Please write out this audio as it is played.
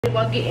We're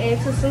gonna get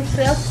into some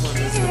self.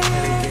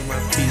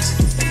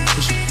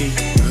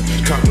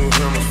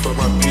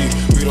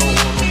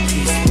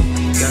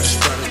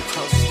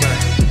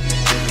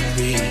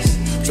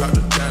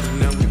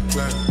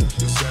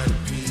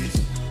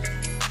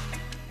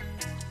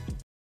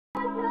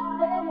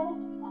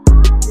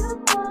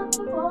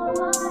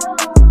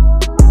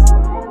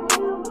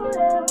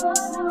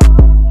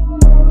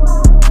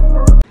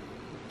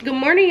 Good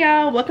morning,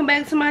 y'all. Welcome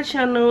back to my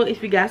channel.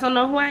 If you guys don't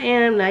know who I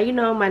am, now you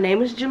know. My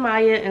name is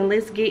Jamaya, and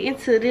let's get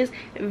into this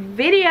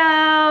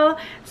video.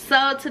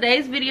 So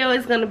today's video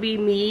is gonna be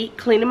me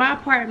cleaning my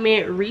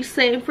apartment,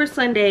 resetting for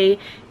Sunday,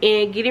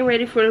 and getting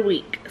ready for the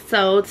week.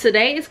 So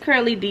today is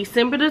currently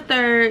December the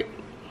 3rd,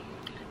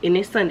 and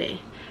it's Sunday.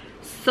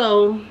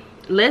 So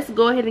let's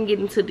go ahead and get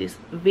into this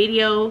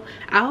video.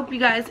 I hope you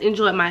guys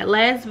enjoyed my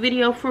last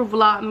video for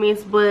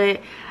Vlogmas,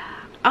 but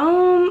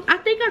I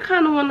think I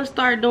kind of want to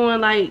start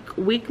doing like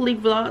weekly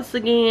vlogs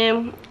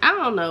again. I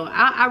don't know,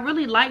 I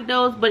really like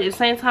those, but at the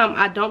same time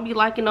I don't be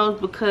liking those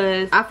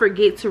because I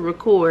forget to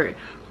record.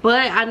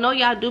 But I know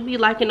y'all do be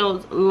liking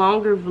those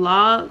longer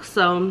vlogs,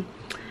 so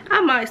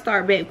I might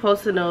start back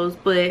posting those.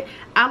 But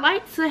I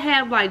like to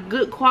have like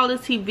good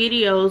quality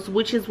videos,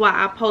 which is why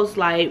I post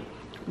like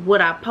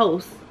what I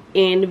post,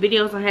 and the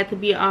videos don't have to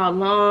be all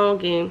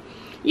long and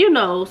you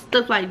know,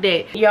 stuff like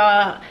that.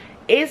 Y'all,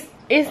 it's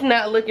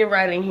not looking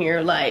right in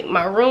here. Like,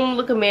 my room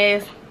look a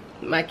mess,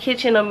 my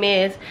kitchen a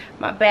mess,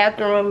 my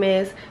bathroom a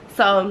mess.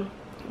 So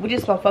we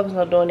just gonna focus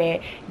on doing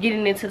that,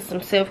 getting into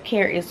some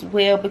self-care as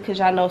well, because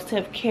y'all know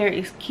self-care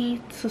is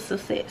key to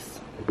success.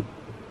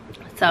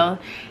 So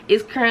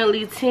it's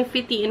currently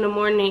 10:50 in the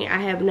morning. I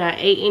have not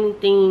ate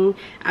anything.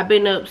 I've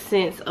been up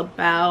since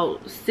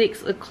about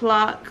 6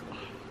 o'clock.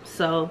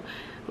 So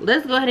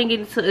let's go ahead and get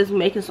into us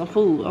making some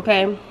food,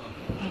 okay?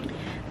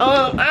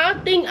 I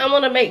think I'm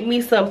gonna make me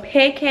some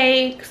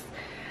pancakes.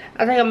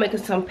 I think I'm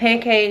making some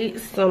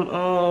pancakes, some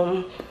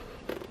hold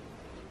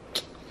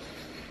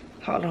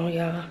on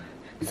y'all,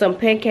 some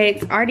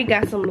pancakes. I already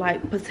got some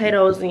like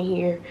potatoes in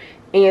here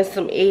and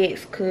some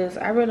eggs, cause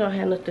I really don't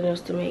have nothing else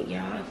to make,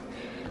 y'all.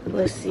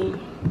 Let's see.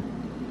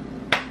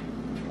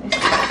 Let's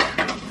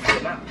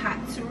get my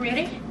pots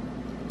ready.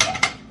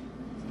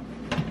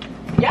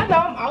 Y'all know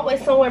I'm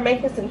always somewhere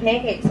making some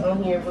pancakes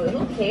on here, but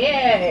who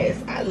cares?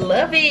 I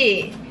love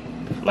it.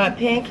 My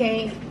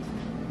pancake.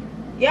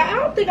 Yeah, I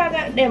don't think I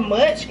got that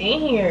much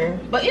in here,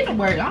 but it'll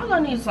work. All I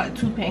need is like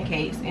 2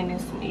 pancakes and then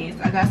some eggs.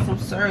 I got some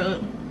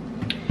syrup.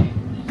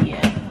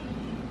 Yeah.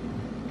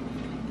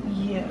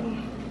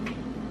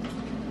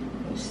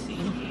 Let's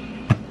see.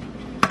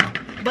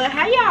 But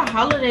how y'all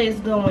holidays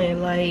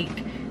going?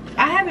 Like,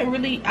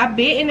 I've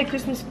been in the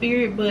Christmas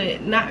spirit,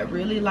 but not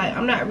really. Like,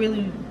 I'm not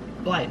really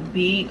like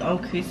big on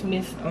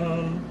Christmas.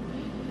 I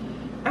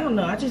don't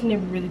know, I just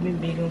never really been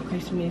big on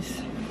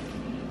Christmas.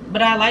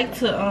 But I like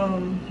to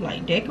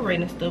like decorate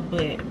and stuff,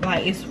 but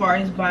like as far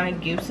as buying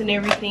gifts and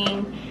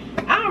everything,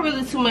 I don't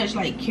really too much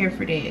like care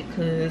for that,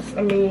 because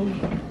I mean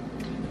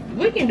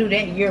we can do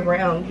that year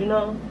round, you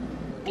know.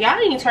 Y'all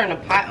didn't even turn the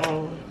pot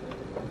on.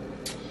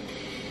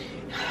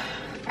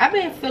 I've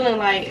been feeling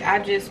like I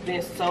just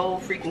been so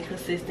freaking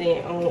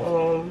consistent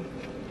on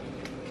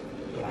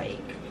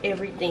like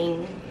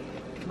everything,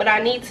 but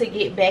I need to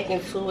get back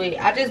into it.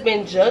 I just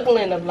been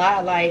juggling a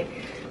lot, like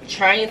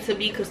trying to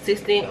be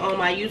consistent on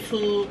my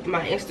YouTube,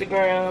 my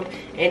Instagram,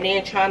 and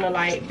then trying to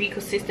like be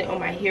consistent on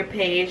my hair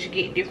page,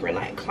 get different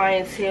like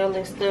clientele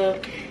and stuff.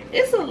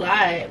 It's a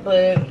lot,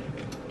 but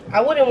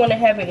I wouldn't want to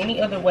have it any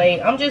other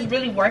way. I'm just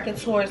really working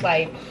towards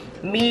like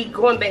me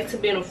going back to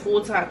being a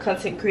full-time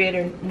content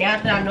creator now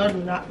that I know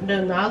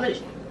the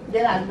knowledge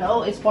that I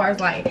know as far as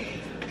like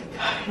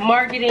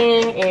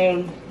marketing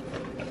and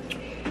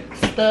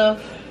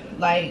stuff.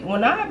 Like,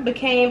 when I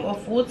became a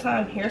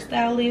full-time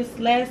hairstylist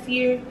last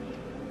year,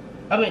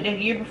 I mean the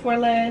year before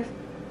last,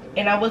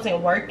 and I wasn't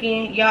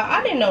working, y'all,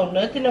 I didn't know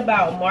nothing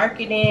about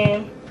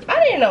marketing.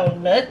 I didn't know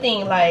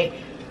nothing. Like,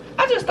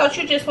 I just thought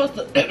you're just supposed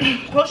to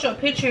post your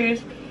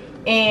pictures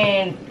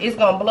and it's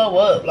gonna blow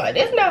up. Like,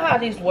 that's not how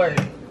this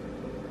works.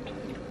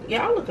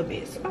 Yeah, I look a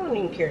bit, so I don't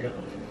even care though.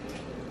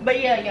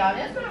 But yeah, y'all,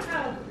 that's not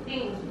how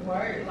things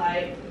work.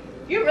 Like,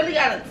 you really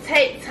gotta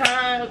take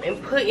time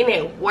and put in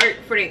that work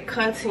for that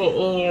content,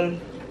 and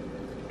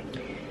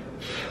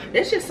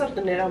that's just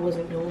something that I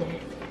wasn't doing.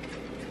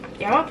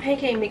 Yeah, my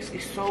pancake mix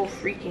is so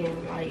freaking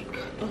like,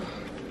 ugh,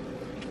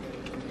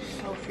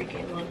 so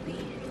freaking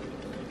lumpy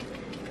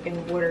and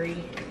watery.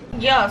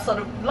 Yeah,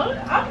 so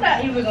I'm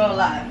not even gonna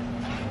lie,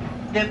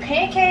 the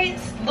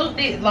pancakes looked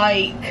it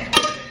like,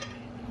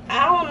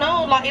 I don't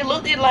know, like it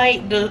looked it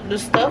like the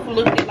stuff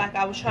looked it like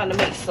I was trying to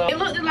make some. It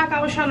looked it like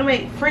I was trying to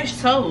make French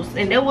toast,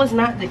 and that was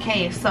not the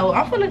case. So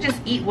I'm gonna just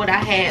eat what I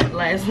had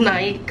last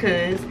night,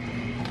 cause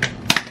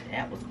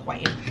that was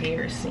quite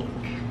embarrassing.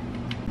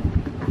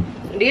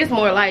 It is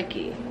more like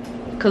it,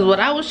 cause what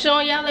I was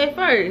showing y'all at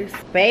first,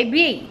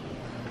 baby,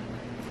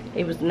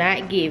 it was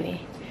not giving.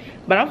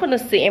 But I'm gonna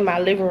sit in my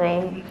living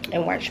room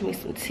and watch me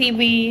some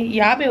TV.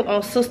 Y'all been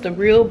on Sister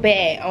real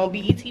bad on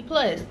BET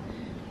Plus.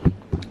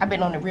 I've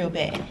been on it real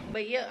bad.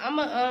 But yeah, I'm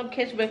gonna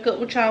catch back up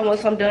with y'all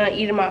once I'm done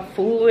eating my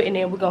food, and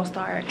then we're gonna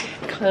start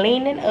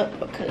cleaning up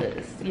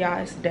because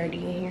y'all, it's dirty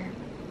in here.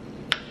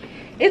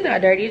 It's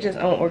not dirty, it's just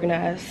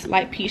unorganized.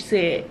 Like Peach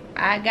said,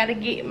 I gotta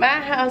get my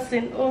house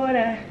in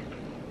order.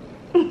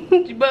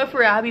 But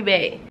for real, I'll be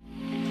back.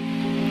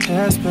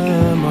 It's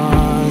been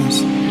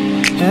months,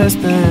 it's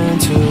been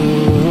too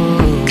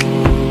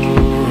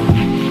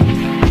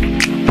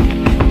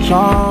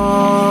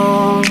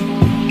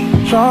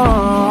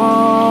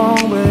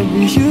long,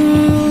 baby,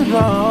 you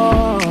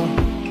know.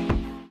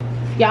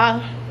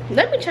 Y'all,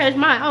 let me change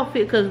my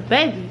outfit because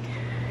baby,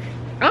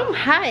 I'm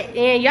hot,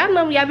 and y'all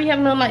know y'all be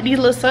having on like these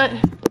little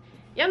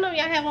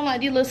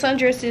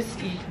sundresses.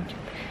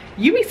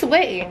 You be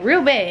sweating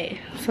real bad.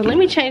 So let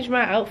me change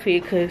my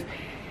outfit because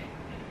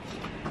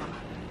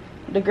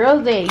the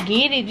girls that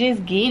get it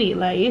just get it.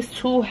 Like, it's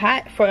too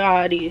hot for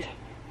all this.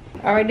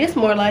 All right, this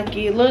more like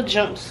a little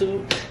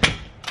jumpsuit,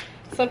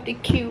 something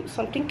cute,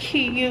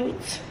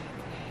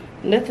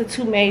 nothing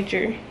too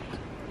major.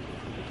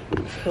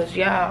 Cause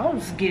y'all, I'm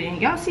just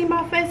getting, y'all see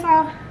my face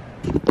all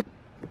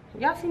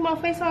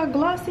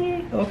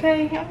glossy?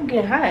 Okay, I'm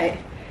getting hot.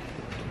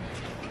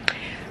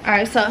 All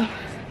right, so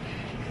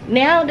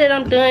now that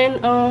I'm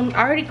done, I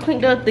already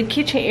cleaned up the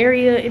kitchen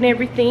area and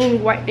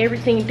everything, wiped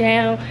everything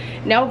down.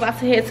 Now I'm about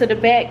to head to the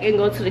back and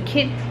go to the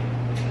kitchen.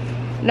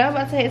 Now I'm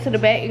about to head to the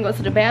back and go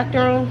to the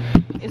bathroom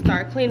and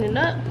start cleaning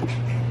up.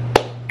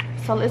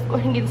 So let's go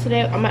ahead and get into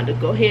that. I'm about to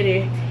go ahead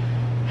and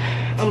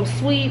I'm gonna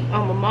sweep,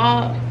 I'm gonna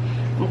mop,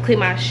 I'm gonna clean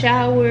my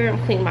shower, I'm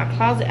cleaning my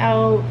closet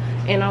out,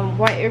 and I'm gonna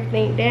wipe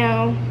everything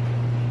down.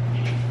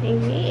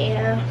 And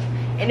yeah,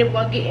 and then we're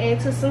gonna get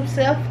into some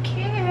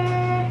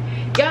self-care.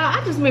 Y'all,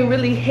 I just been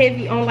really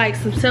heavy on like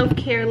some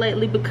self-care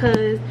lately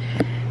because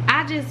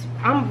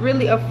I'm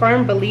really a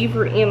firm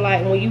believer in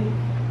like when you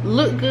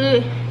look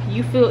good,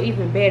 you feel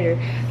even better.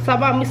 So I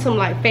bought me some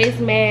like face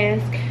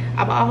masks.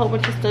 I bought a whole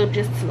bunch of stuff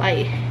just to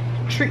like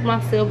treat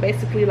myself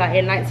basically like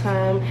at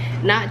nighttime,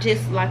 not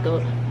just like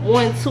a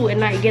 1-2 at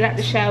night, get out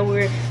the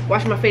shower,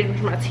 wash my face,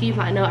 brush my teeth.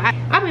 Like, no, I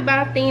be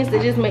buying things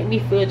that just make me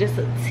feel just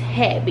a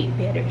tad bit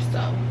better.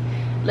 So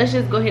let's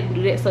just go ahead and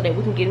do that so that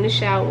we can get in the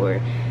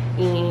shower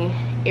and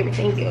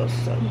everything else.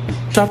 So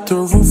drop the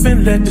roof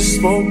and let the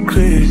smoke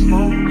clear.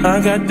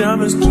 I got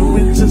diamonds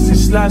doing just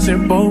slides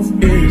in both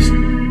ears.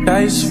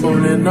 Dice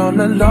falling on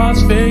the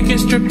Las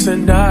Vegas strip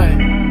tonight.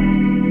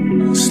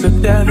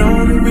 Slip that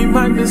on and we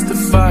might miss the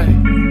fight.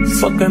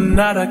 Fuck or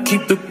not, I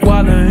keep the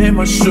guala in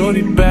my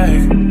shorty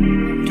bag.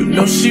 You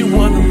know she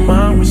one of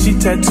mine when she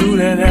tattooed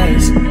that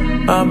ass.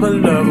 I'm a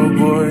lover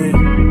boy,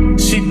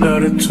 she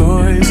love the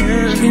toys.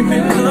 Keep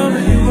it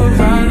coming, you a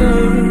rider.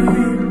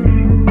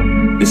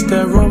 It's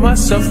that roll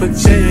myself a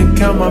J and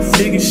count my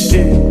figure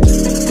shit.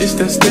 It's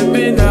that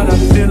stepping out, I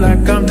feel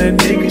like I'm that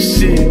nigga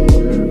shit.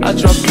 I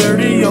drop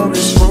 30 on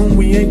this room,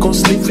 we ain't gon'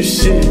 sleep for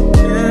shit.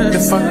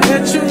 If I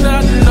catch you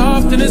nodding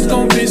off, then it's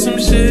gon' be some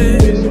shit.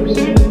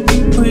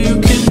 Well, you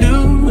can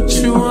do what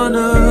you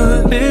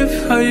wanna, live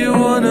how you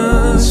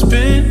wanna,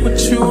 spin what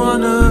you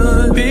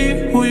wanna,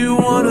 be who you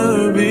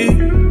wanna be.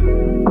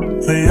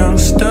 A young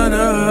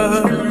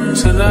stunner,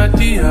 till I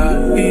die.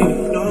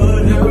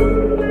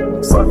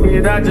 Fuck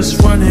it, I just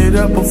run it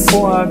up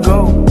before I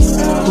go.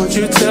 Would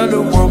you tell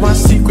the world my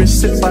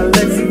secrets if I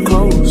let you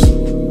close?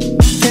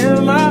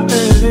 In my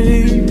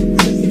baby,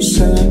 you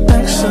selling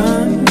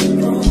action.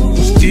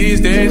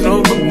 These days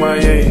don't look my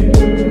age,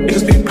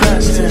 niggas be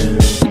blasting.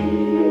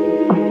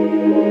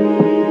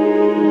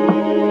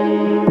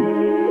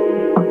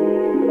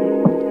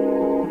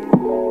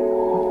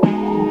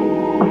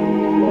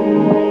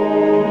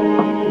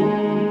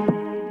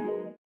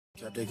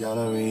 The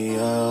gallery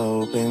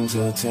open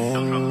till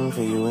 10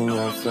 for you and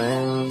your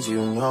friends.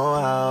 You know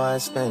how I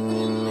spend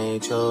in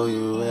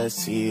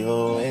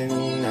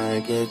HOUSTON. I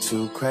get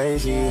too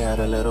crazy, had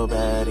a little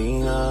bad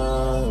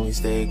enough. We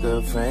stay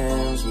good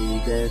friends,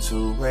 we get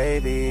too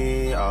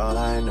wavy. All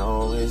I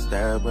know is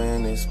that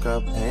when this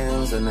cup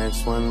ends, the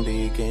next one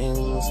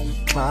begins.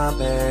 My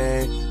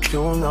babe,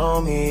 you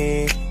know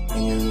me,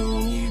 and you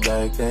knew me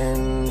back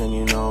then, and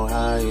you know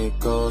how it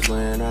goes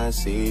when I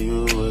see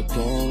you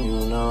again.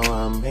 You know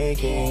I'm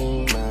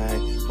making my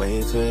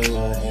way to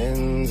your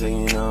ends,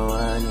 and you know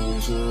I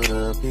need you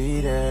to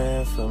be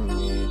there for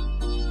me.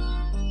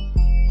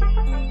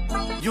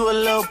 You a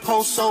little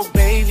post-so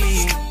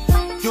baby,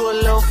 you a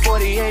little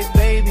 48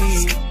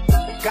 baby.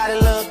 Got a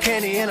little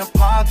candy in her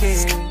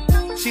pocket,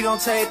 she gon'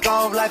 take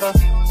off like a.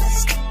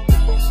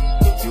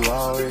 You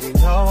already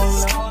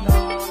know.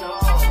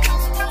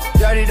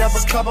 Dirtied up a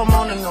cup, I'm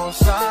on the north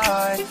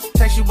side.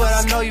 Text you, but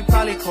I know you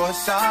probably caught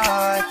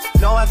side.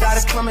 Know I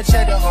gotta come and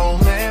check the whole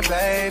man,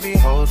 baby.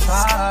 Hold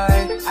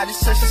tight. I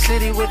just touched the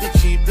city with the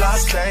cheap block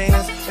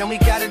stainers, and we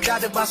got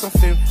adopted by some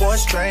fit for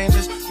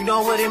strangers. You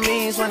know what it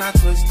means when I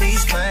twist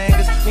these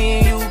fingers. Me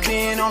and you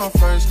being on a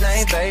first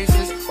name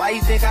basis. Why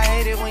you think I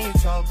hate it when you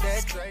talk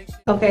that Drake?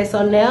 Okay,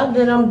 so now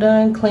that I'm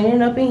done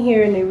cleaning up in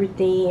here and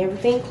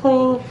everything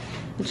clean,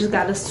 I just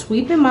gotta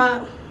sweep and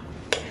mop.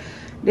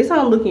 This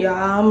how I'm looking, y'all.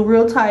 I'm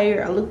real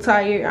tired. I look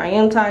tired. I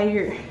am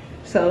tired.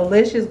 So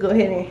let's just go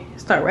ahead and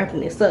start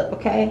wrapping this up,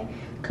 okay?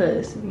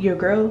 Cause your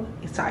girl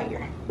is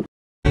tired.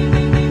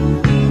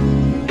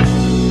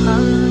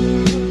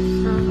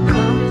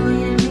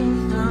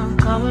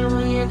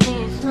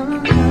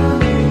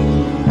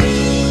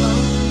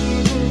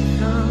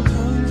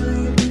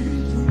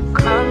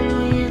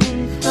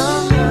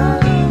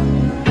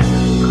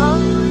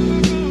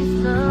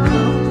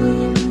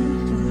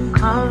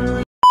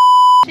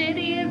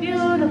 Shitty of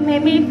you to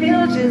make me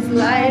feel just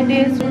like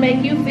this, to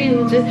make you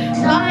feel just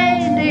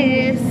like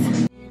this.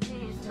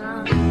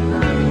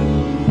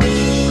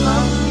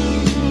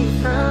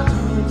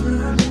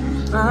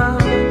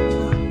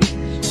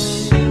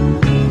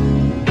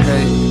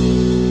 Hey,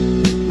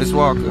 Miss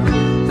Walker,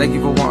 thank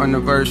you for wanting a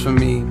verse from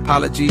me.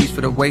 Apologies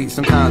for the wait,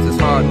 sometimes it's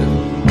hard to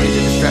get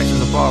the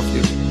distractions up off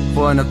you.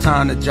 For enough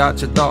time to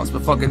jot your thoughts,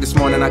 but fuck it, this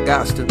morning I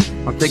got to.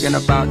 I'm thinking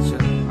about you.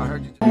 I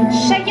heard you.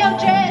 Shake your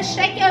dress,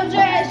 shake your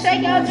dress,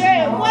 shake your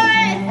dress.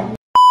 What?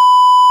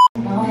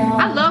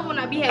 I love when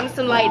I be having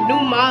some like new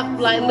mop,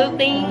 like little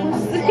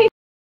things.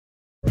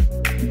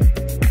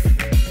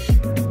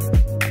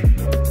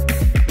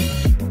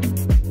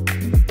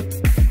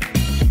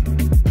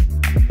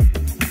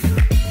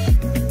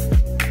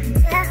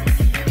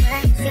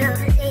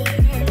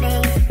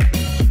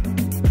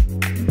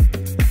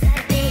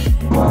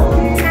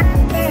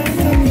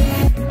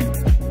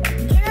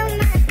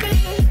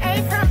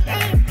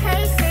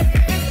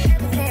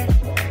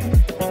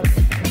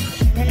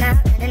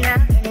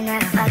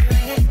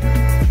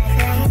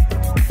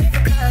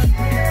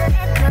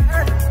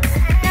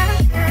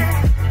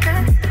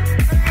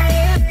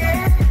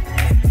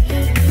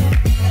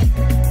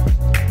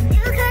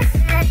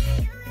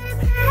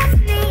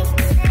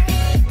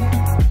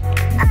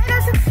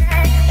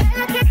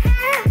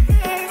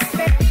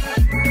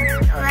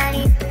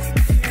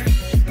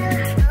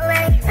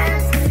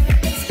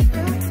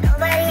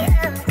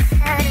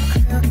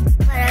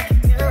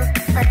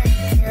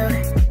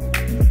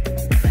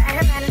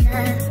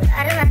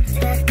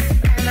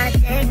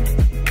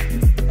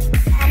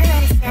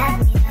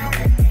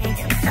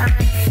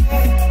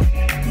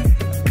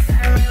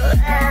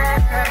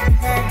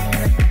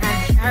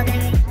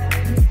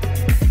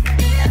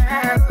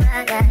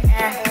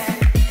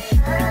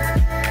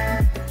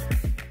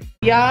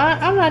 Y'all,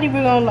 I'm not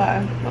even gonna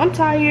lie. I'm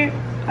tired.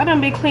 I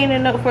done been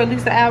cleaning up for at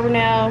least an hour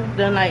now.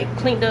 Done like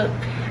cleaned up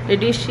the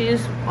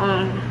dishes,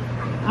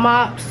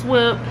 mop,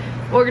 swept,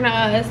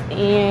 organized,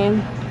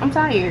 and I'm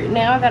tired.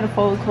 Now I gotta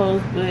fold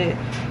clothes, but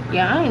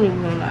yeah, I ain't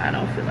even gonna lie. I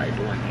don't feel like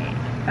doing that.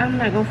 I'm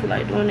not gonna feel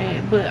like doing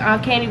that. But I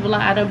can't even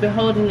lie. I done been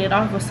holding it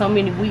off for so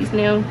many weeks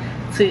now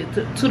to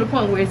the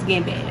point where it's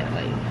getting bad.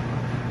 Like,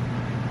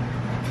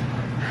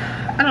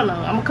 I don't know.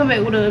 I'm gonna come back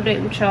with an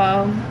update with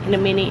y'all in a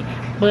minute.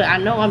 But I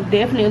know I'm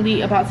definitely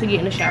about to get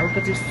in the shower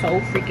because it's so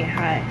freaking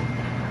hot.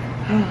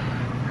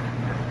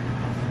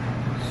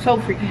 So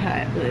freaking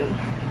hot. But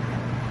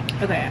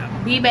okay,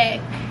 I'll be back.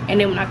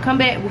 And then when I come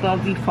back, we're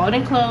gonna be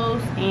folding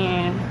clothes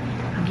and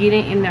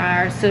getting in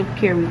our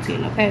self-care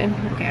routine, okay?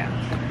 Okay.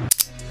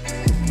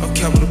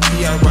 Capital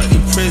P, I write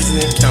the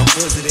president, count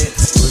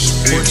presidents.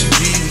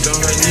 Portuguese on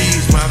her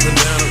knees, mopping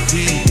down a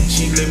pee.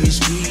 She let me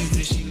squeeze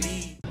and she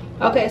leave.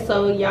 Okay,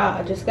 so y'all,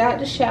 I just got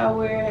the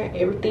shower,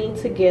 everything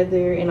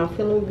together, and I'm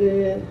feeling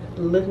good,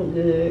 looking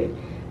good,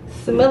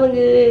 smelling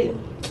good.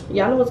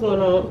 Y'all know what's going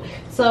on.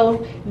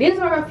 So these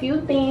are a few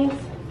things.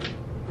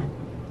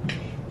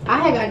 I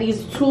had got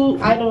these 2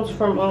 items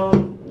from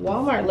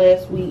Walmart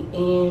last week,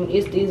 and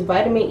it's this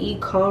vitamin E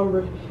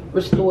Calm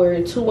Restore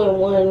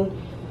 2-in-1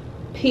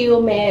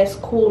 peel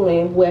mask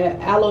cooling with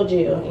aloe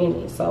gel in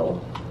it. So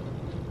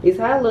this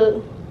how it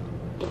look.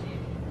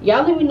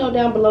 Y'all let me know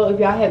down below if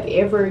y'all have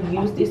ever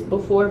used this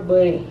before,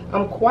 but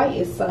I'm quite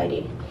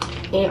excited.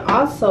 And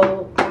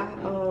also I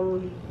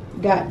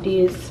got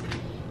this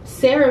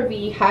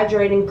CeraVe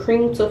hydrating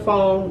cream to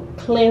foam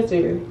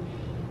cleanser.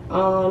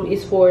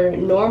 It's for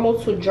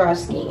normal to dry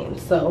skin.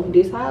 So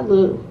this how it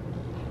look.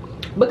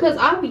 Because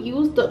I've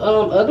used the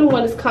other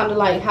one, is kind of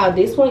like how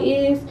this one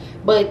is,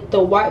 but the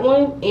white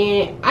one,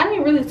 and I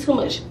didn't really too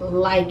much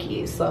like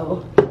it.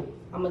 So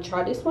I'm gonna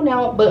try this one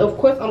out, but of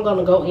course I'm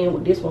gonna go in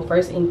with this one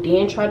first and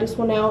then try this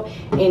one out,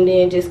 and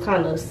then just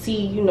kind of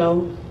see, you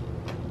know,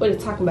 what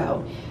it's talking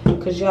about.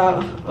 Because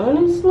y'all,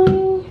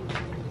 honestly,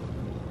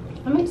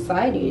 I'm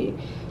excited.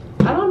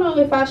 I don't know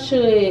if I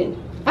should.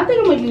 I think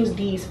I'm gonna use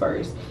these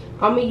first.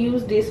 I'm gonna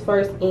use this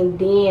first, and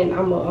then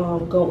I'm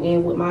gonna go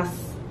in with my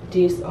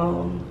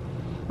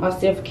my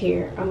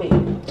self-care, I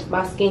mean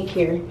my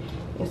skincare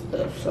and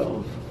stuff.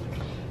 So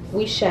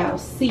we shall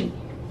see.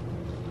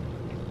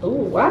 Oh,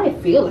 why I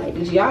feel like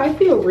this, y'all? I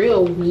feel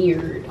real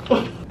weird.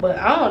 But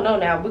I don't know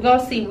now. We're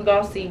gonna see. We're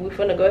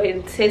finna go ahead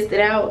and test it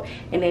out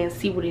and then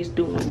see what it's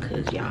doing,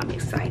 because y'all, I'm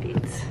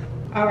excited.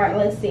 All right,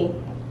 let's see.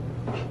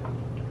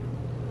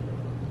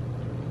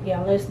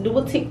 Yeah, let's do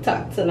a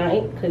TikTok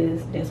tonight,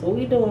 because that's what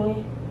we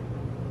doing.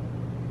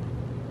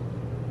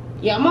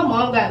 Yeah, my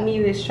mom got me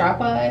this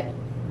tripod.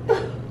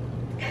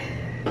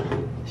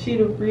 She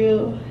the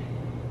real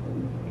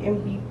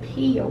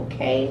MVP,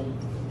 okay?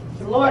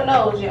 Lord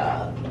knows,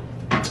 y'all.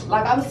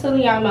 like I was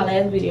telling y'all in my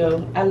last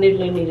video, I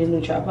literally need a new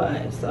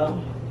tripod. So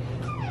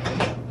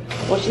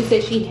when she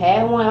said she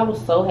had one, I was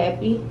so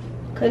happy,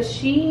 cause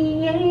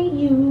she ain't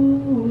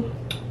you.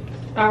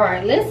 All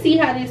right, let's see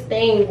how this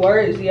thing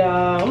works,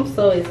 y'all. I'm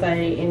so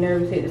excited and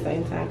nervous at the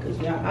same time, cause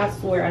y'all, I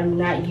swear I do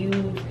not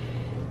use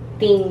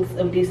things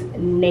of this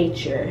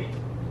nature.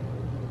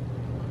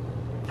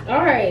 All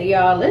right,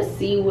 y'all, let's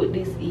see what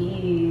this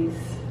is.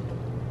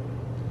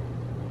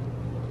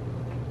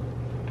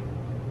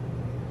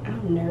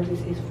 I'm nervous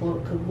as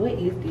fuck, cause what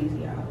is this,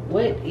 y'all?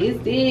 What is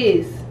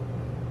this?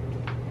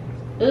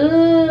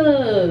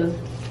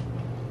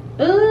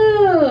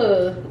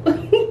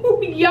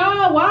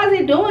 Y'all, why is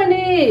it doing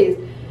this?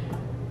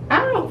 I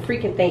don't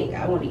freaking think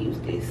I want to use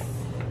this.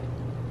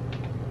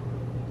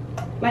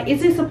 Like,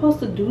 is it supposed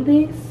to do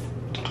this?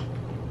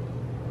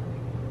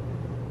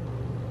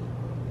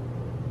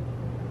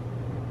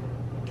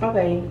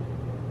 Okay.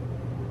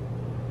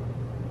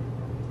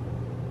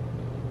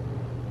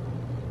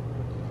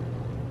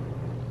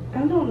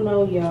 I don't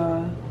know,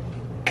 y'all.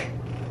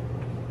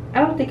 I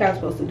don't think I was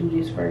supposed to do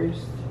this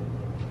first.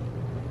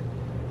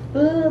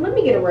 Let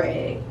me get a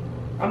rag.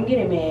 I'm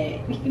getting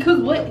mad.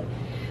 Because what?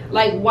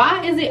 Like,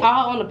 why is it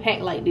all on the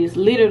pack like this?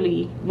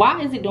 Literally.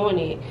 Why is it doing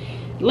it?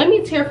 Let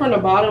me tear from the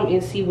bottom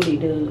and see what it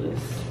does.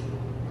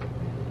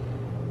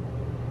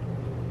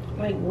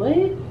 Like,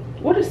 what?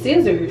 What are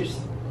scissors?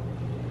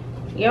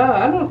 Y'all,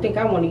 I don't think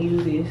I want to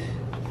use this.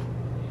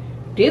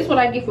 This is what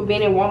I get for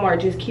being in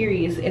Walmart, just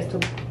curious as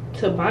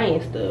to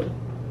buying stuff.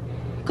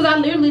 Because I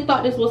literally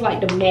thought this was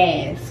like the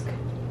mask.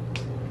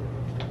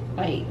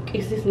 Like,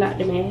 is this not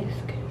the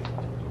mask?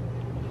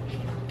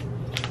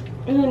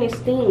 And it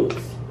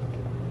stinks.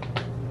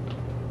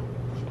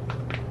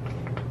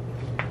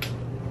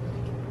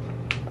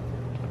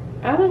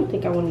 I don't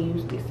think I want to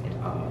use this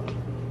at all.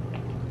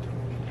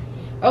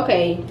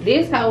 Okay,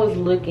 this how it's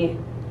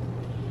looking.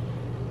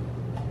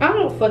 I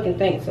don't fucking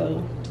think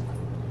so.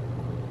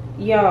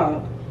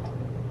 Y'all.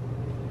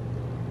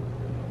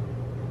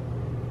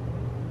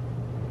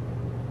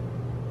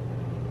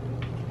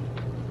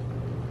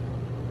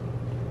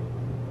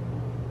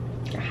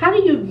 How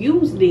do you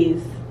use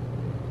this?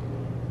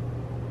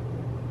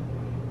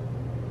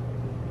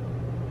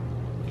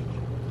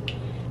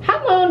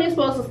 How long is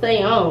supposed to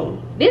stay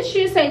on? This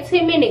should say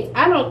 10 minutes.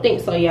 I don't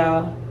think so,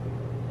 y'all.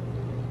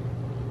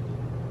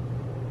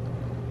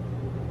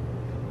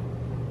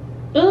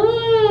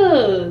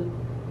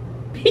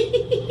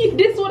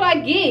 This is what I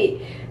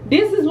get.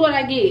 This is what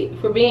I get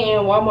for being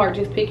in Walmart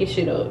just picking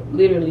shit up.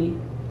 Literally.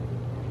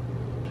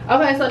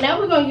 Okay, so now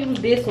we're gonna use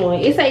this one.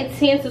 It say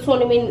 10 to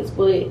 20 minutes,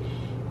 but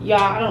y'all,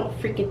 I don't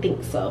freaking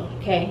think so.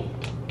 Okay.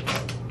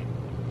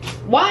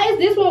 Why is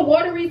this one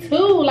watery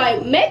too?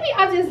 Like, maybe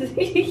I just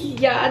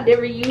yeah, I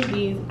never use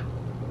these.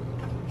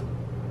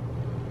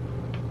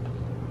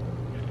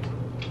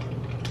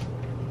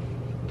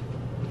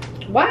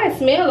 Why it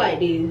smell like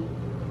this?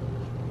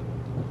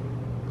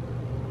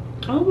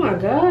 Oh my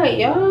god,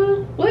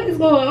 y'all, what is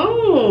going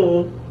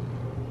on?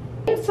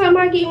 Next time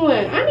I get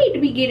one, I need to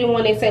be getting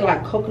one that say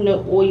like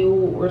coconut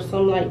oil or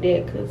something like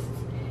that, because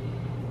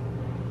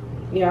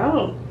yeah, I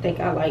don't think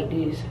I like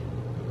this.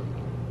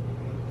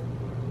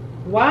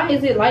 Why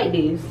is it like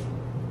this?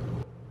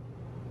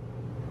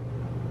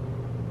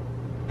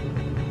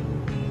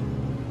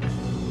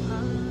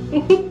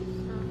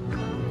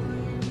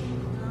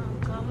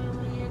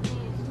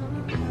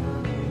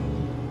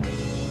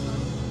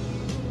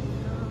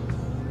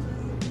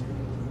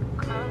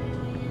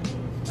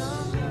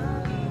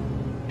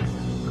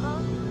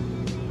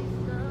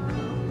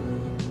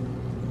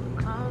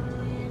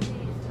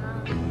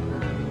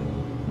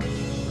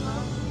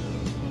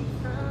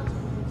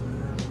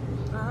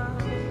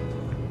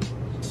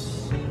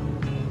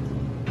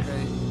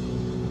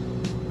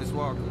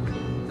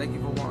 Thank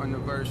you for wanting a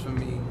verse from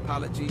me.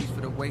 Apologies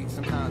for the wait.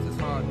 Sometimes it's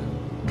hard to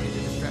get the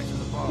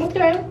distractions involved.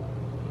 Okay.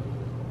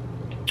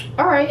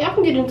 Alright, I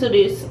can get into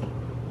this.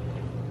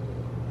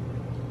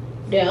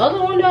 The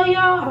other one though,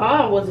 y'all,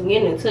 I wasn't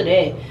getting into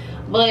that.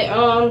 But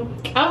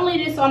I'm gonna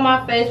leave this on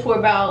my face for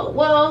about,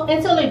 well,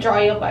 until it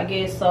dry up, I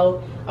guess.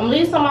 So I'm gonna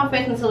leave this on my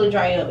face until it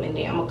dry up, and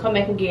then I'm gonna come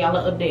back and give y'all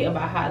an update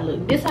about how it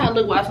look. This how it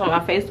look while it's on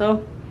my face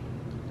though.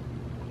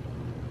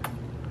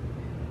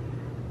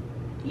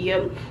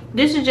 Yep,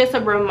 this is just a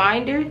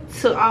reminder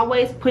to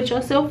always put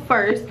yourself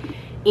first,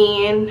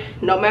 and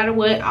no matter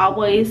what,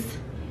 always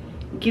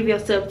give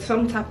yourself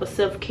some type of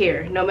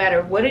self-care. No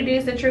matter what it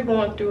is that you're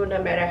going through,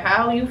 no matter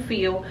how you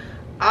feel,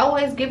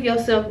 always give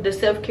yourself the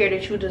self-care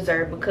that you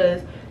deserve,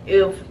 because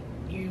if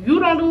you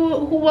don't do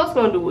it, who else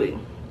gonna do it?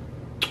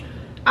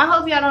 I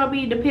hope y'all don't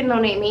be depending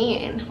on that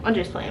man. I'm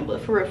just playing,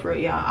 but for real,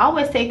 y'all,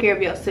 always take care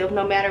of yourself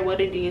no matter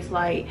what it is.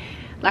 Like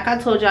I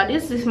told y'all,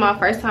 this is my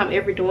first time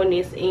ever doing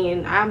this,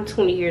 and I'm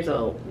 20 years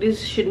old.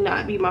 This should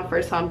not be my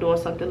first time doing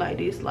something like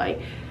this.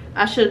 Like,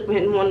 I should have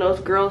been one of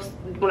those girls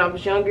when I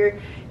was younger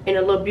in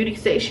a little beauty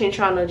section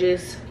trying to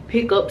just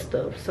pick up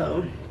stuff.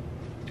 So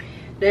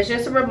that's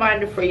just a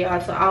reminder for y'all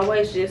to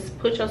always just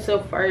put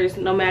yourself first,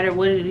 no matter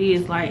what it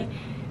is, like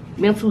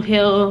mental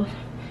health,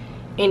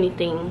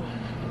 anything.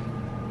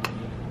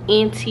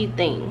 NT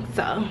thing.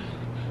 So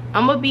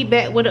I'm gonna be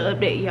back with an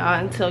update, y'all,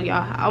 and tell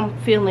y'all how I'm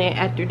feeling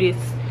after this.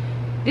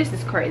 This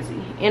is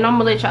crazy. And I'm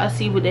gonna let y'all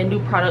see what that new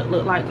product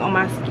look like on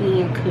my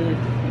skin, cause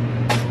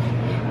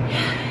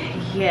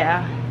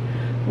yeah,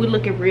 we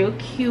looking real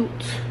cute.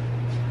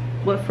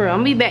 But for real, I'm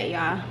gonna be back,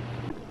 y'all.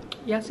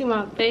 Y'all see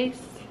my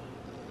face?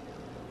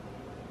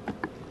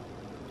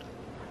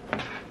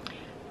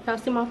 Y'all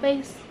see my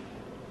face?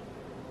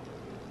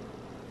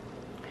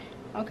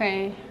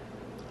 Okay,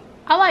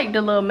 I like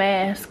the little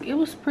mask. It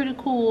was pretty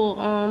cool.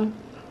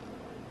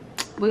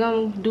 We're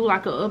gonna do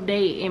like an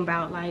update in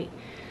about, like,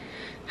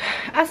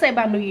 I say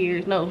by New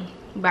Year's, no,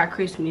 by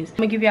Christmas. I'm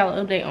gonna give y'all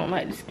an update on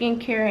like the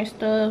skincare and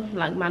stuff,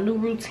 like my new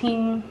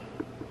routine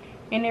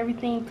and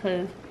everything,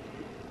 cause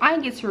I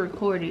didn't get to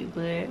record it,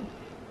 but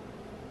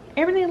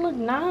everything looked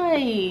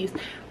nice.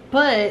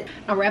 But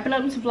I'm wrapping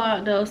up this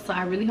vlog though, so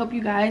I really hope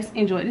you guys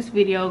enjoyed this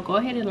video. Go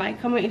ahead and like,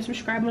 comment, and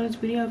subscribe on this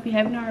video if you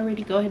haven't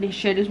already. Go ahead and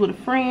share this with a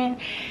friend.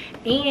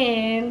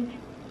 And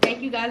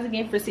thank you guys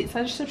again for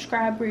 600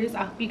 subscribers.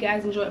 I hope you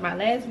guys enjoyed my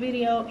last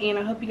video, and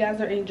I hope you guys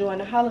are enjoying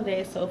the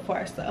holidays so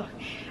far. So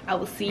I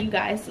will see you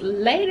guys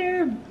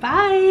later.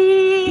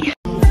 Bye.